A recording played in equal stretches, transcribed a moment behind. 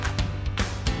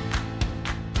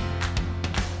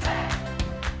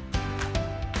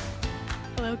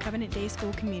Covenant Day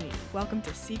School community. Welcome to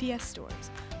CDS Stories,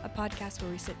 a podcast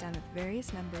where we sit down with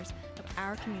various members of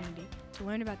our community to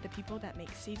learn about the people that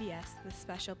make CDS the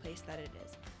special place that it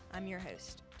is. I'm your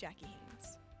host, Jackie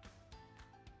Haynes.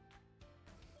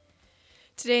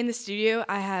 Today in the studio,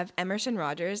 I have Emerson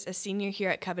Rogers, a senior here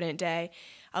at Covenant Day,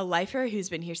 a lifer who's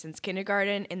been here since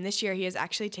kindergarten, and this year he has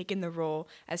actually taken the role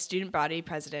as student body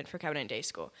president for Covenant Day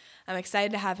School. I'm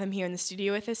excited to have him here in the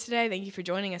studio with us today. Thank you for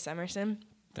joining us, Emerson.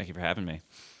 Thank you for having me.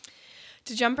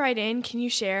 To jump right in, can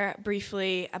you share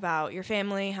briefly about your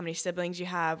family, how many siblings you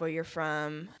have, where you're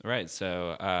from? Right,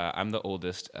 so I'm the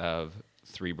oldest of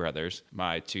three brothers.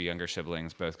 My two younger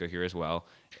siblings both go here as well.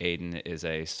 Aiden is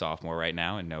a sophomore right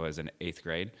now, and Noah's in 8th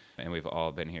grade, and we've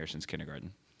all been here since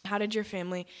kindergarten. How did your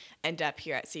family end up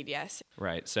here at CDS?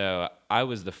 Right, so I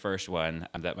was the first one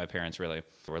that my parents really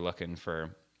were looking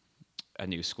for a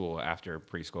new school after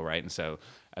preschool, right? And so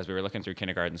as we were looking through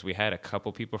kindergartens, we had a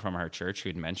couple people from our church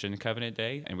who'd mentioned Covenant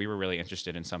Day, and we were really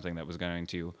interested in something that was going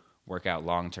to work out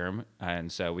long term.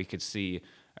 And so we could see,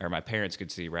 or my parents could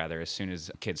see rather, as soon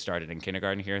as kids started in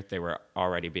kindergarten here, they were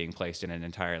already being placed in an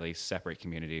entirely separate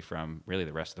community from really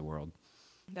the rest of the world.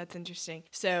 That's interesting.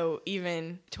 So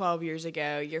even 12 years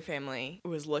ago, your family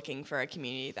was looking for a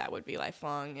community that would be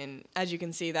lifelong. And as you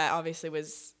can see, that obviously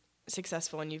was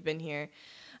successful, and you've been here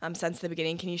since the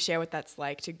beginning. Can you share what that's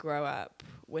like to grow up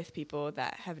with people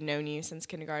that have known you since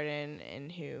kindergarten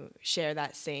and who share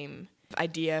that same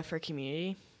idea for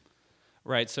community?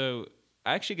 Right. So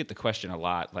I actually get the question a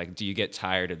lot, like, do you get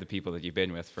tired of the people that you've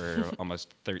been with for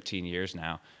almost 13 years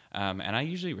now? And I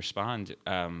usually respond,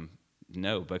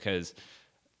 no, because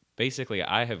basically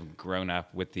I have grown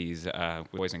up with these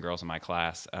boys and girls in my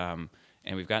class, and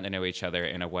we've gotten to know each other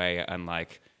in a way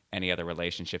unlike any other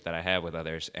relationship that I have with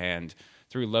others. And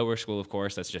through lower school, of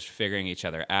course, that's just figuring each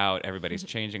other out. Everybody's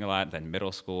changing a lot. Then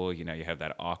middle school, you have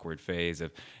that awkward phase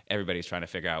of everybody's trying to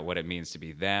figure out what it means to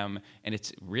be them. And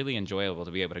it's really enjoyable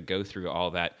to be able to go through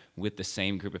all that with the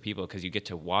same group of people because you get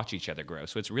to watch each other grow.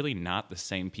 So it's really not the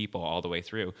same people all the way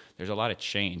through. There's a lot of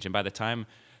change. And by the time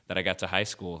that I got to high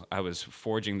school, I was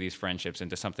forging these friendships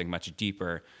into something much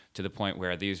deeper, to the point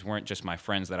where these weren't just my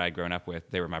friends that I'd grown up with.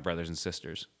 They were my brothers and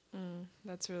sisters.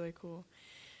 That's really cool.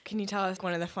 Can you tell us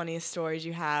one of the funniest stories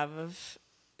you have of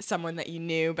someone that you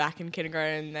knew back in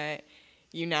kindergarten that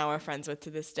you now are friends with to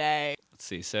this day? Let's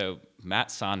see. So Matt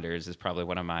Saunders is probably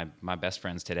one of my best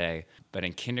friends today. But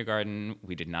in kindergarten,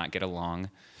 we did not get along.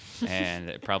 And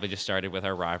it probably just started with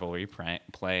our rivalry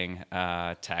playing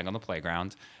tag on the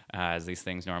playground, as these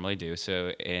things normally do.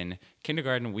 So in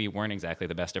kindergarten, we weren't exactly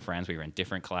the best of friends. We were in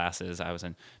different classes. I was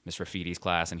in Miss Rafiti's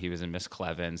class, and he was in Miss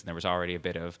Cleven's. And there was already a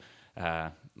bit of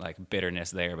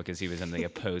bitterness there because he was in the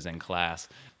opposing class.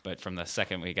 But from the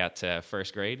second we got to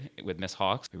first grade with Miss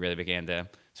Hawks, we really began to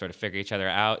sort of figure each other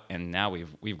out. And now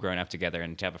we've grown up together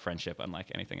and to have a friendship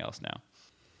unlike anything else now.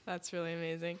 That's really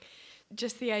amazing.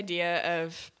 Just the idea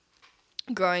of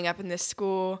growing up in this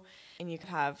school, and you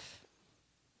have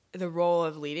the role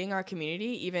of leading our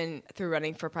community, even through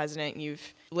running for president,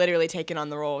 you've literally taken on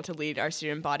the role to lead our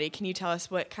student body. Can you tell us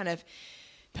what kind of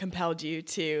compelled you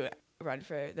to run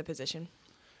for the position?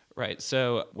 Right.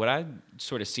 So what I've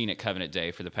sort of seen at Covenant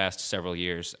Day for the past several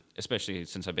years, especially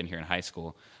since I've been here in high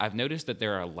school, I've noticed that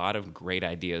there are a lot of great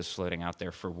ideas floating out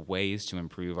there for ways to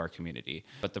improve our community.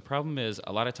 But the problem is,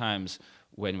 a lot of times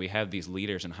when we have these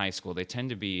leaders in high school, they tend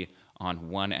to be on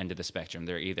one end of the spectrum.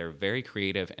 They're either very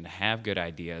creative and have good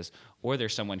ideas, or they're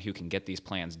someone who can get these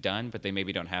plans done, but they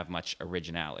maybe don't have much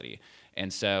originality.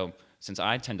 And so since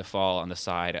I tend to fall on the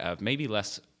side of maybe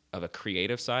less of a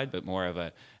creative side, but more of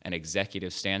an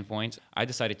executive standpoint, I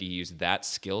decided to use that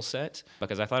skill set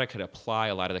because I thought I could apply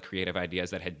a lot of the creative ideas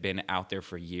that had been out there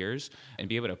for years and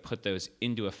be able to put those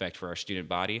into effect for our student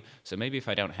body. So maybe if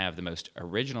I don't have the most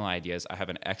original ideas, I have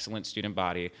an excellent student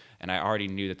body, and I already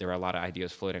knew that there were a lot of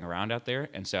ideas floating around out there,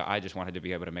 and so I just wanted to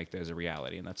be able to make those a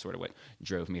reality, and that's sort of what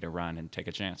drove me to run and take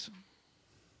a chance.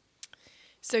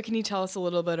 So can you tell us a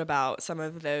little bit about some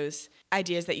of those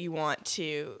ideas that you want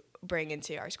to bring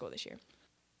into our school this year?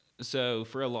 So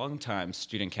for a long time,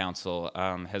 student council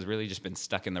has really just been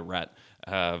stuck in the rut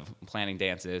of planning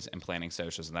dances and planning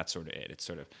socials, and that's sort of it. It's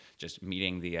sort of just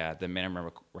meeting the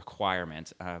minimum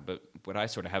requirement. But what I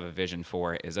sort of have a vision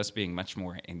for is us being much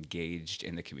more engaged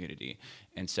in the community.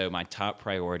 And so my top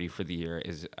priority for the year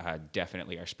is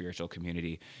definitely our spiritual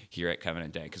community here at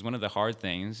Covenant Day. Because one of the hard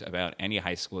things about any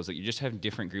high school is that you just have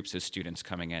different groups of students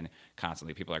coming in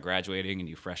constantly. People are graduating and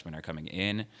new freshmen are coming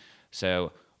in.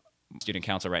 So Student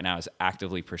Council right now is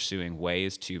actively pursuing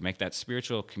ways to make that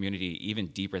spiritual community even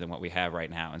deeper than what we have right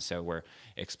now. And so we're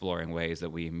exploring ways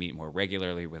that we meet more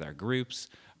regularly with our groups,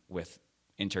 with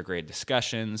intergrade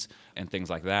discussions and things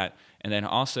like that. And then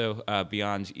also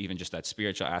beyond even just that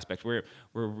spiritual aspect, we're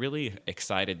really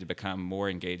excited to become more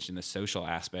engaged in the social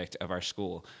aspect of our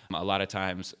school. A lot of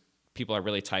times people are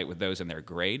really tight with those in their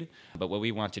grade, but what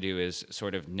we want to do is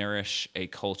sort of nourish a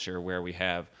culture where we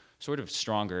have sort of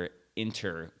stronger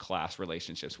inter-class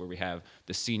relationships, where we have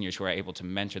the seniors who are able to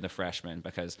mentor the freshmen,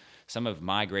 because some of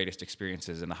my greatest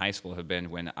experiences in the high school have been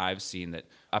when I've seen that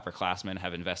upperclassmen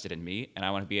have invested in me, and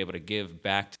I want to be able to give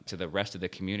back to the rest of the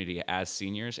community as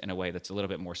seniors in a way that's a little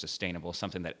bit more sustainable,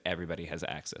 something that everybody has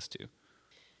access to.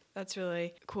 That's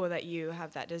really cool that you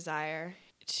have that desire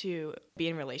to be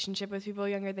in relationship with people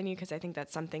younger than you, because I think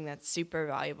that's something that's super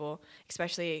valuable,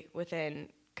 especially within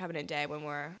Covenant Day when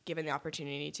we're given the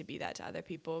opportunity to be that to other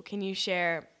people. Can you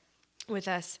share with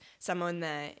us someone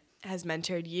that has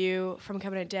mentored you from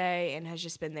Covenant Day and has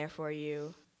just been there for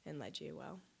you and led you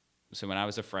well? So when I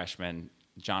was a freshman,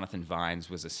 Jonathan Vines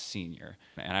was a senior,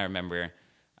 and I remember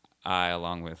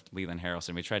along with Leland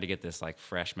Harrelson, we tried to get this like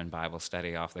freshman Bible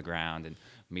study off the ground and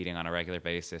meeting on a regular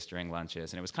basis during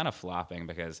lunches, and it was kind of flopping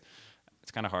because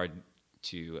it's kind of hard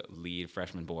to lead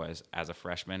freshman boys as a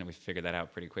freshman, and we figured that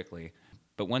out pretty quickly.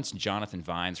 But once Jonathan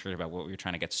Vines heard about what we were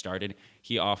trying to get started,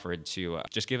 he offered to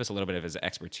just give us a little bit of his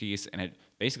expertise. And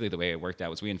basically the way it worked out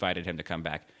was we invited him to come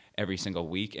back every single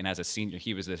week. And as a senior,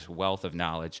 he was this wealth of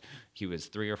knowledge. He was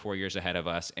 3 or 4 years ahead of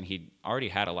us, and he already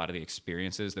had a lot of the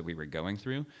experiences that we were going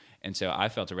through. And so I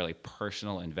felt a really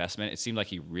personal investment. It seemed like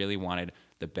he really wanted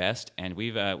the best, and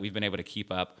we've been able to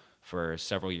keep up for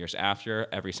several years after.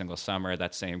 Every single summer,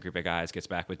 that same group of guys gets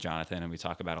back with Jonathan, and we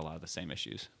talk about a lot of the same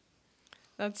issues.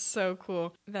 That's so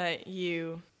cool that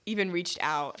you even reached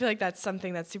out. I feel like that's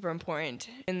something that's super important.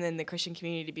 And then the Christian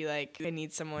community to be like, I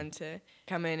need someone to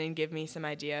come in and give me some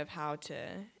idea of how to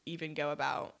even go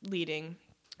about leading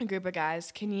a group of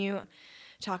guys. Can you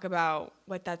talk about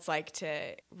what that's like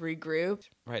to regroup?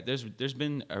 Right. There's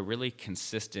been a really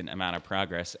consistent amount of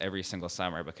progress every single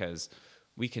summer, because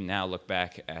we can now look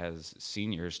back as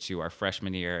seniors to our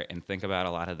freshman year and think about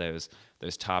a lot of those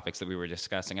topics that we were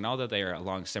discussing. And although they are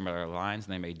along similar lines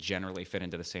and they may generally fit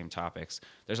into the same topics,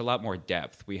 there's a lot more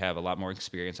depth. We have a lot more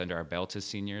experience under our belt as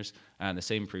seniors. And the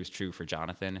same proves true for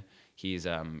Jonathan. He's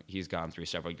gone through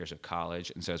several years of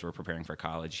college, and so as we're preparing for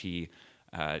college, he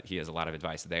has a lot of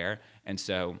advice there. And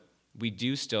so we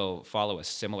do still follow a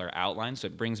similar outline, so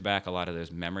it brings back a lot of those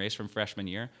memories from freshman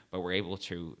year, but we're able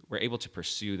to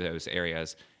pursue those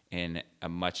areas in a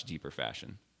much deeper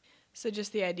fashion. So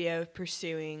just the idea of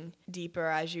pursuing deeper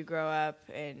as you grow up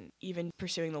and even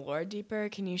pursuing the Lord deeper,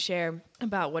 can you share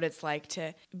about what it's like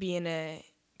to be in a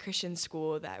Christian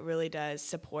school that really does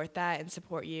support that and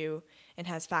support you and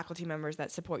has faculty members that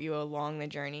support you along the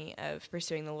journey of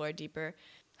pursuing the Lord deeper?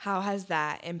 How has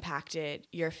that impacted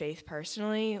your faith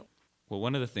personally? Well,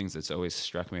 one of the things that's always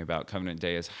struck me about Covenant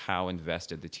Day is how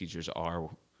invested the teachers are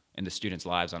in the students'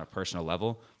 lives on a personal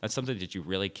level. That's something that you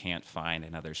really can't find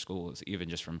in other schools. Even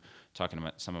just from talking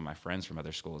to some of my friends from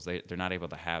other schools, they're not able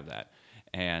to have that.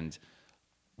 And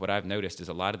what I've noticed is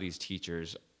a lot of these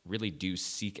teachers really do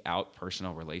seek out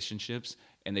personal relationships,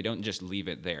 and they don't just leave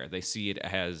it there. They see it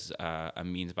as a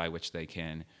means by which they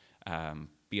can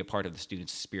be a part of the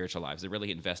students' spiritual lives. They're really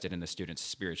invested in the students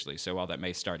spiritually. So while that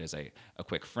may start as a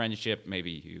quick friendship, maybe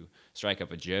you strike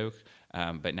up a joke,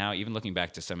 but now even looking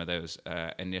back to some of those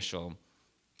initial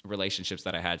relationships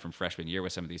that I had from freshman year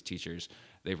with some of these teachers,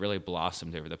 they've really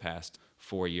blossomed over the past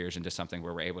 4 years into something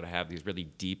where we're able to have these really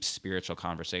deep spiritual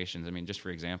conversations. I mean, just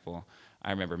for example,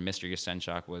 I remember Mr.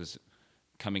 Yasenchuk was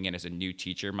coming in as a new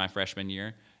teacher my freshman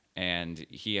year, and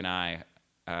he and I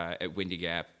at Windy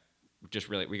Gap,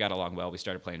 we got along well. We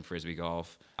started playing Frisbee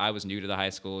golf. I was new to the high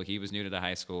school. He was new to the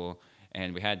high school.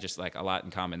 And we had just like a lot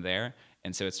in common there.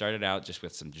 And so it started out just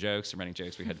with some jokes, some running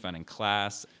jokes. We had fun in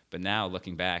class. But now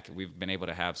looking back, we've been able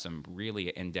to have some really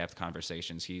in-depth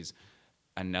conversations. He's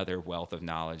another wealth of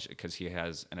knowledge because he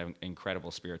has an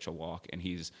incredible spiritual walk. And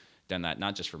he's done that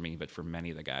not just for me, but for many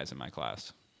of the guys in my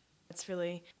class. It's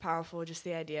really powerful, just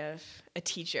the idea of a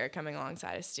teacher coming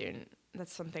alongside a student.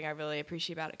 That's something I really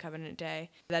appreciate about Covenant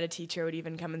Day, that a teacher would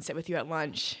even come and sit with you at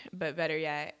lunch, but better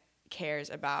yet, cares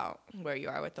about where you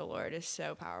are with the Lord is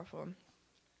so powerful.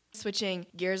 Switching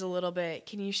gears a little bit,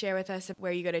 can you share with us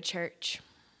where you go to church?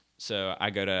 So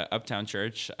I go to Uptown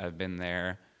Church. I've been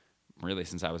there really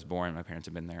since I was born. My parents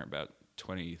have been there about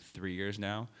 23 years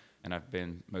now, and I've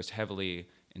been most heavily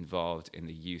involved in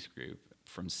the youth group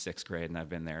from 6th grade, and I've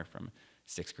been there from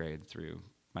 6th grade through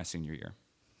my senior year.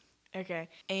 Okay.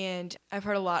 And I've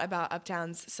heard a lot about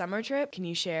Uptown's summer trip. Can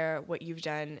you share what you've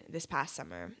done this past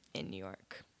summer in New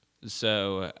York?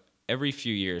 So every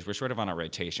few years, we're sort of on a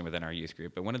rotation within our youth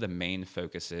group, but one of the main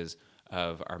focuses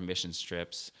of our mission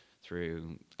trips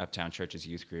through Uptown Church's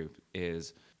youth group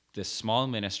is this small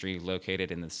ministry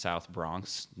located in the South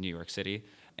Bronx, New York City.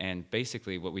 And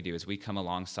basically what we do is we come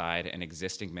alongside an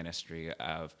existing ministry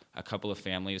of a couple of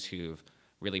families who've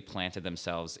really planted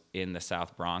themselves in the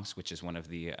South Bronx, which is one of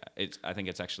the, I think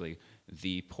it's actually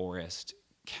the poorest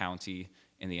county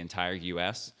in the entire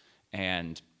U.S.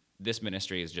 And this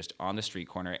ministry is just on the street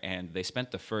corner, and they spent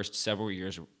the first several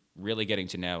years really getting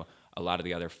to know a lot of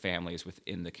the other families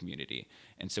within the community.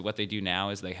 And so what they do now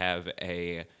is they have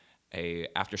a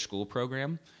after school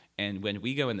program, and when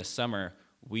we go in the summer,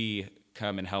 we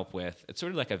come and help with, it's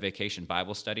sort of like a vacation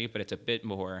Bible study, but it's a bit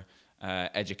more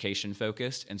education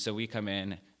focused. And so we come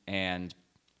in and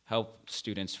help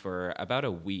students for about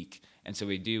a week. And so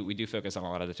we do focus on a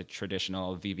lot of the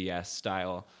traditional VBS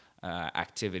style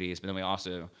activities, but then we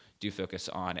also do focus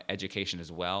on education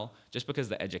as well. Just because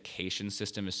the education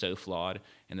system is so flawed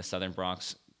in the Southern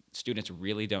Bronx, students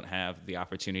really don't have the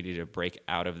opportunity to break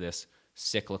out of this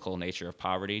cyclical nature of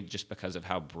poverty just because of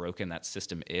how broken that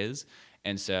system is.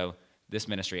 And so this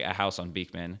ministry, A House on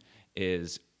Beekman,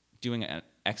 is doing an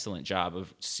excellent job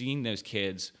of seeing those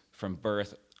kids from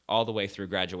birth all the way through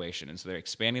graduation. And so they're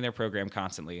expanding their program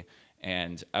constantly,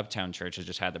 and Uptown Church has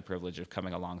just had the privilege of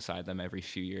coming alongside them every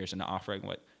few years and offering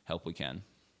what help we can.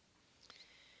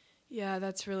 Yeah,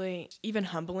 that's really even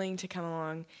humbling to come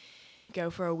along, go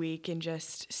for a week, and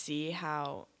just see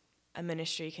how a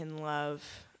ministry can love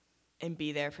and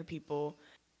be there for people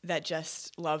that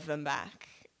just love them back.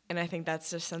 And I think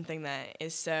that's just something that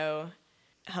is so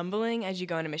humbling as you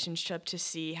go on a missions trip, to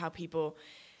see how people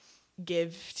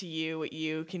give to you what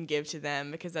you can give to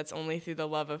them, because that's only through the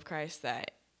love of Christ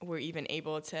that we're even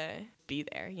able to be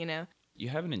there, you know? You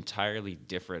have an entirely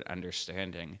different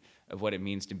understanding of what it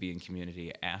means to be in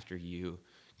community after you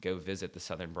go visit the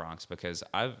Southern Bronx, because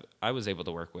I was able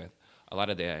to work with a lot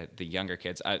of the younger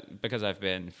kids. Because I've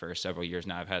been for several years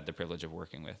now, I've had the privilege of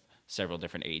working with several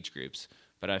different age groups.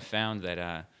 But I've found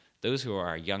that those who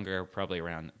are younger, probably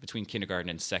around between kindergarten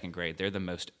and second grade, they're the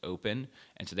most open,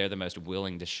 and so they're the most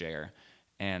willing to share.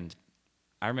 And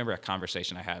I remember a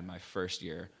conversation I had my first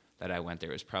year that I went there.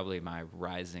 It was probably my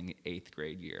rising 8th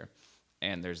grade year.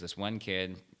 And there's this one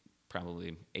kid,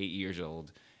 probably 8 years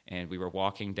old, and we were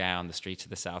walking down the streets of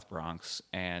the South Bronx,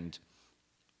 and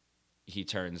he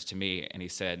turns to me and he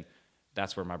said,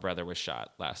 "That's where my brother was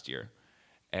shot last year."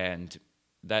 And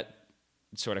that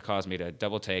sort of caused me to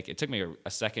double take. It took me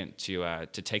a second to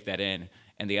take that in,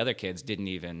 and the other kids didn't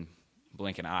even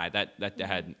blink an eye. That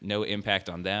had no impact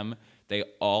on them. They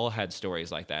all had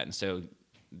stories like that. And so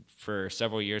for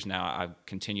several years now, I've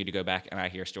continued to go back, and I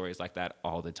hear stories like that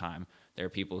all the time. There are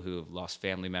people who have lost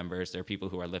family members. There are people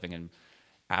who are living in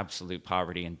absolute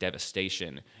poverty and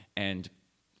devastation. And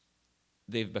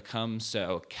they've become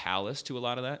so callous to a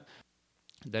lot of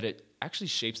that it actually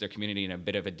shapes their community in a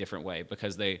bit of a different way,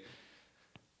 because they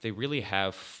really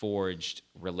have forged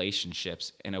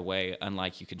relationships in a way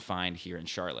unlike you could find here in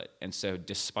Charlotte. And so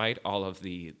despite all of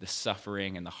the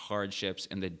suffering and the hardships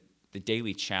and the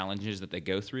daily challenges that they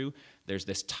go through, there's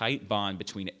this tight bond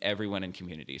between everyone in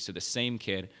community. So the same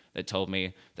kid that told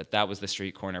me that was the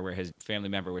street corner where his family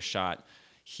member was shot,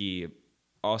 he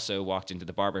also walked into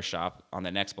the barber shop on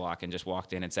the next block and just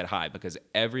walked in and said hi, because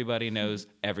everybody knows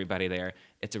everybody there.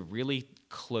 It's a really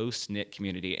close-knit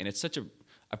community, and it's such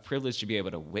a privilege to be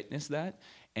able to witness that.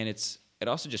 And it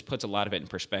also just puts a lot of it in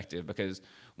perspective, because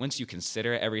once you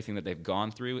consider everything that they've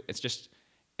gone through,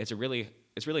 it's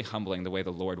really humbling the way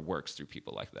the Lord works through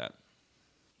people like that.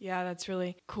 Yeah, that's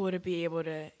really cool to be able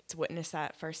to witness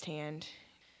that firsthand.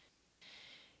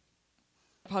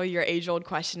 Probably your age-old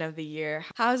question of the year: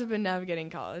 how has it been navigating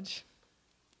college?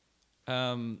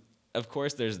 Of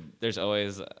course, there's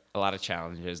always a lot of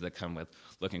challenges that come with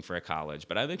looking for a college,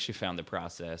 but I've actually found the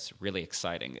process really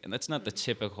exciting. And that's not the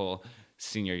typical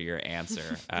senior year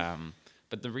answer.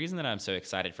 But the reason that I'm so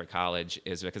excited for college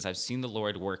is because I've seen the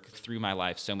Lord work through my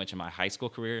life so much in my high school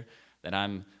career that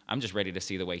I'm just ready to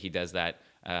see the way He does that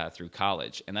through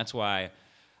college. And that's why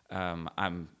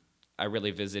I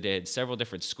really visited several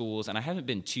different schools, and I haven't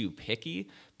been too picky,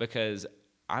 because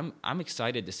I'm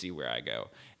excited to see where I go.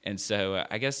 And so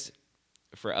I guess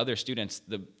for other students,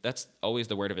 that's always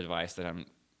the word of advice that I'm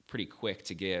pretty quick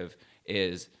to give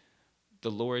is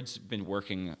the Lord's been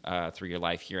working through your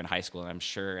life here in high school, and I'm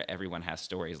sure everyone has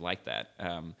stories like that.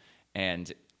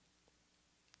 And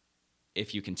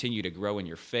if you continue to grow in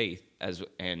your faith as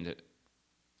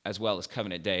well as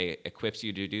Covenant Day equips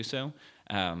you to do so,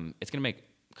 it's going to make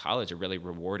college a really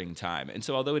rewarding time. And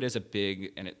so although it is a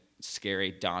big and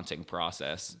scary, daunting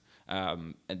process,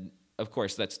 and of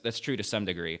course, that's true to some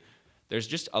degree. There's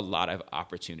just a lot of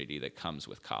opportunity that comes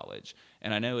with college.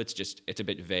 And I know it's a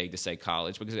bit vague to say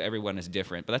college because everyone is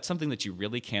different, but that's something that you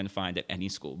really can find at any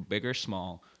school, big or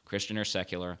small, Christian or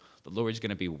secular. The Lord's going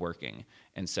to be working.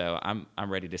 And so I'm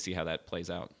ready to see how that plays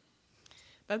out.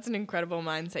 That's an incredible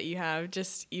mindset you have.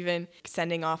 Just even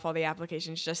sending off all the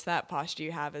applications, just that posture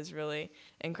you have is really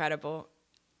incredible.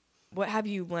 What have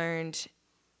you learned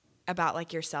about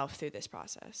like yourself through this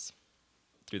process?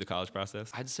 Through the college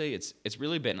process? I'd say it's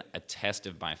really been a test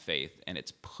of my faith, and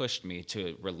it's pushed me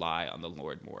to rely on the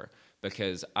Lord more,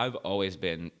 because I've always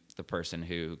been the person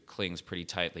who clings pretty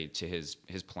tightly to his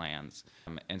plans.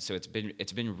 And so it's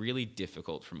been really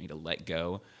difficult for me to let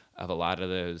go of a lot of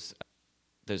those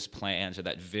plans or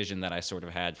that vision that I sort of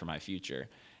had for my future.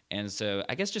 And so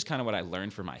I guess just kind of what I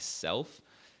learned for myself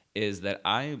is that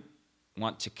I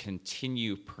want to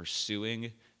continue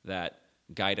pursuing that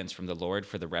guidance from the Lord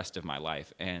for the rest of my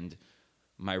life. And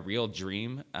my real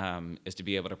dream is to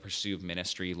be able to pursue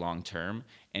ministry long term.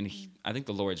 And I think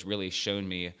the Lord's really shown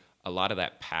me a lot of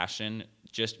that passion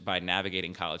just by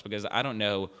navigating college, because I don't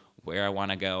know where I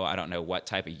want to go. I don't know what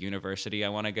type of university I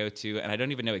want to go to. And I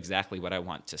don't even know exactly what I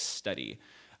want to study.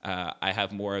 I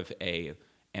have more of a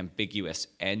ambiguous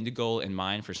end goal in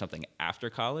mind for something after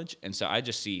college. And so I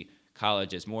just see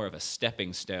college as more of a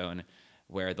stepping stone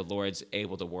where the Lord's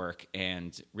able to work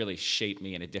and really shape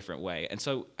me in a different way. And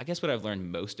so I guess what I've learned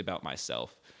most about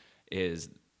myself is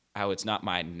how it's not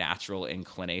my natural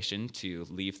inclination to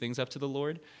leave things up to the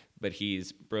Lord, but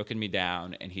he's broken me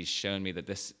down and he's shown me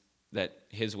that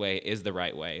his way is the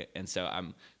right way. And so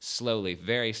I'm slowly,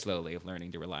 very slowly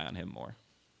learning to rely on him more.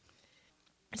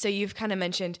 So you've kind of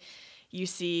mentioned you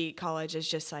see college as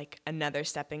just like another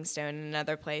stepping stone,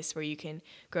 another place where you can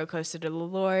grow closer to the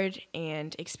Lord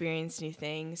and experience new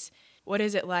things. What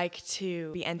is it like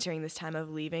to be entering this time of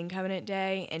leaving Covenant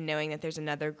Day and knowing that there's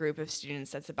another group of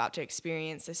students that's about to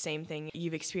experience the same thing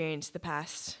you've experienced the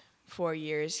past 4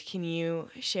 years? Can you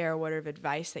share a word of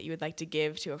advice that you would like to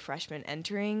give to a freshman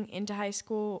entering into high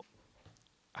school?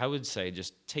 I would say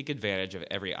just take advantage of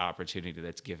every opportunity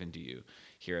that's given to you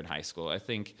here in high school. I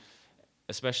think,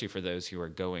 especially for those who are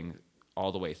going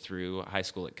all the way through high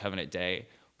school at Covenant Day,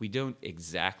 we don't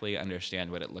exactly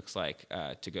understand what it looks like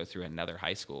to go through another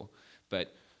high school.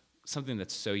 But something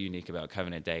that's so unique about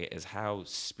Covenant Day is how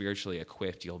spiritually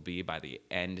equipped you'll be by the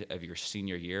end of your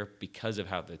senior year because of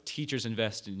how the teachers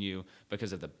invest in you,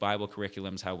 because of the Bible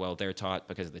curriculums, how well they're taught,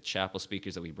 because of the chapel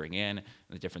speakers that we bring in, and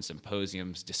the different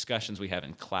symposiums, discussions we have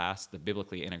in class, the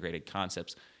biblically integrated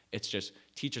concepts. It's just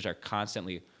teachers are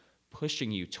constantly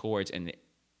pushing you towards and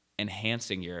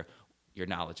enhancing your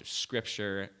knowledge of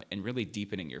Scripture and really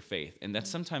deepening your faith. And that's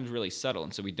sometimes really subtle,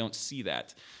 and so we don't see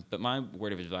that. But my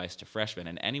word of advice to freshmen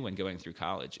and anyone going through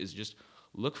college is just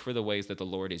look for the ways that the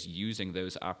Lord is using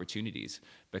those opportunities,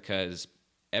 because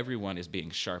everyone is being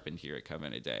sharpened here at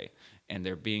Covenant Day, and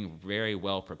they're being very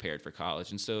well prepared for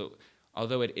college. And so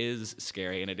although it is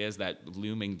scary and it is that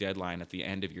looming deadline at the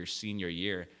end of your senior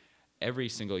year, every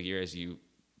single year as you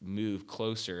move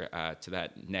closer to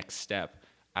that next step,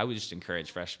 I would just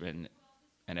encourage freshmen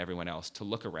and everyone else to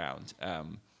look around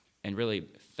and really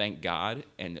thank God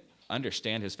and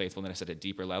understand his faithfulness at a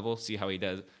deeper level, see how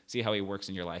he works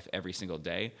in your life every single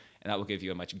day, and that will give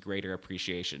you a much greater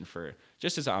appreciation for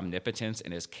just his omnipotence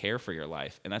and his care for your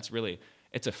life. And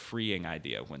it's a freeing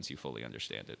idea once you fully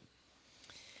understand it.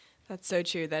 That's so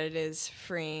true, that it is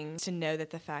freeing to know that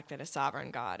the fact that a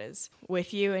sovereign God is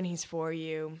with you and he's for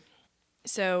you.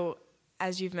 So,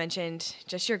 as you've mentioned,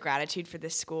 just your gratitude for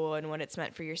this school and what it's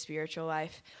meant for your spiritual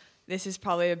life. This is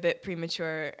probably a bit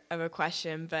premature of a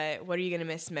question, but what are you going to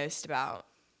miss most about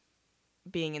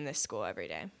being in this school every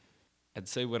day? I'd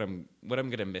say what I'm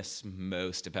going to miss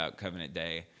most about Covenant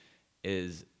Day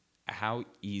is how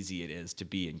easy it is to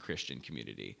be in Christian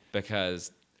community,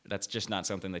 because that's just not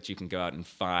something that you can go out and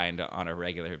find on a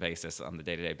regular basis, on the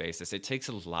day-to-day basis. It takes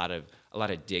a lot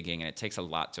of digging, and it takes a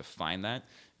lot to find that.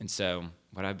 And so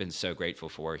what I've been so grateful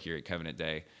for here at Covenant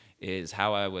Day is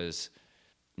how I was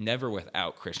never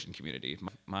without Christian community.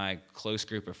 My close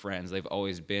group of friends, they've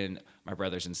always been my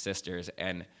brothers and sisters,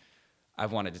 and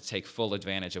I've wanted to take full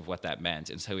advantage of what that meant.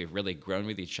 And so we've really grown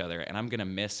with each other, and I'm going to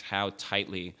miss how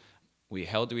tightly we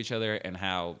held to each other and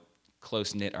how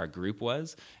close-knit our group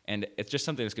was. And it's just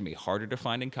something that's going to be harder to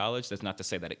find in college. That's not to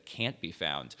say that it can't be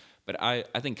found, but I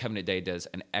think Covenant Day does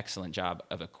an excellent job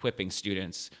of equipping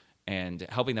students and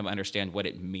helping them understand what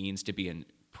it means to be in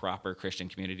proper Christian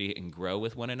community and grow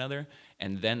with one another.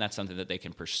 And then that's something that they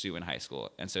can pursue in high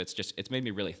school. And so it's made me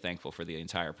really thankful for the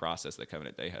entire process that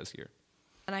Covenant Day has here.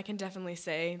 And I can definitely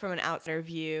say from an outsider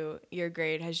view, your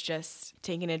grade has just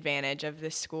taken advantage of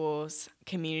the school's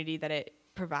community that it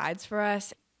provides for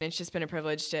us. It's just been a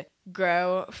privilege to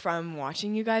grow from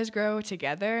watching you guys grow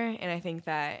together. And I think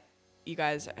that you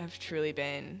guys have truly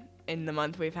been, in the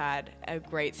month we've had, a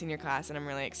great senior class. And I'm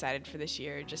really excited for this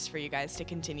year, just for you guys to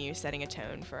continue setting a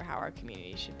tone for how our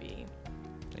community should be.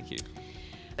 Thank you.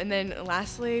 And then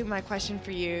lastly, my question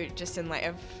for you, just in light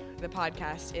of the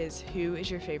podcast, is who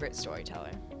is your favorite storyteller?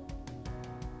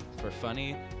 For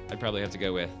funny, I'd probably have to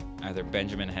go with either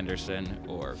Benjamin Henderson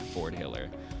or Ford Hiller.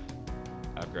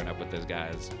 I've grown up with those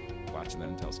guys. Watching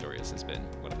them tell stories has been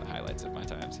one of the highlights of my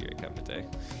times here at Covenant Day.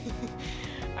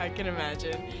 I can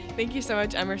imagine. Thank you so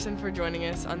much, Emerson, for joining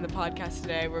us on the podcast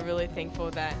today. We're really thankful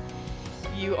that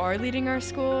you are leading our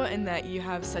school and that you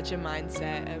have such a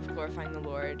mindset of glorifying the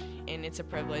Lord. And it's a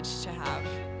privilege to have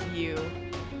you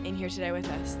in here today with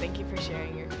us. Thank you for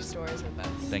sharing your stories with us.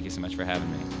 Thank you so much for having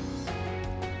me.